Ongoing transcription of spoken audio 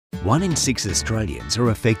1 in 6 Australians are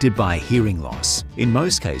affected by hearing loss. In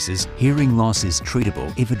most cases, hearing loss is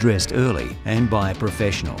treatable if addressed early and by a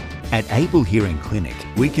professional. At Abel Hearing Clinic,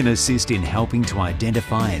 we can assist in helping to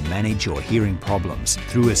identify and manage your hearing problems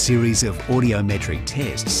through a series of audiometric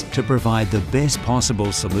tests to provide the best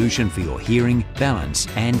possible solution for your hearing, balance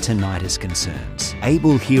and tinnitus concerns.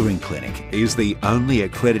 Abel Hearing Clinic is the only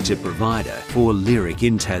accredited provider for Lyric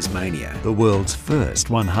in Tasmania, the world's first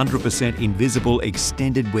 100% invisible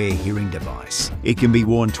extended wear hearing device. It can be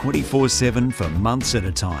worn 24/7 for months at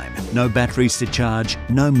a time. No batteries to charge,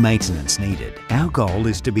 no maintenance needed. Our goal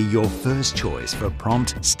is to be your first choice for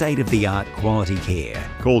prompt, state-of-the-art quality care.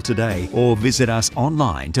 Call today or visit us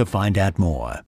online to find out more.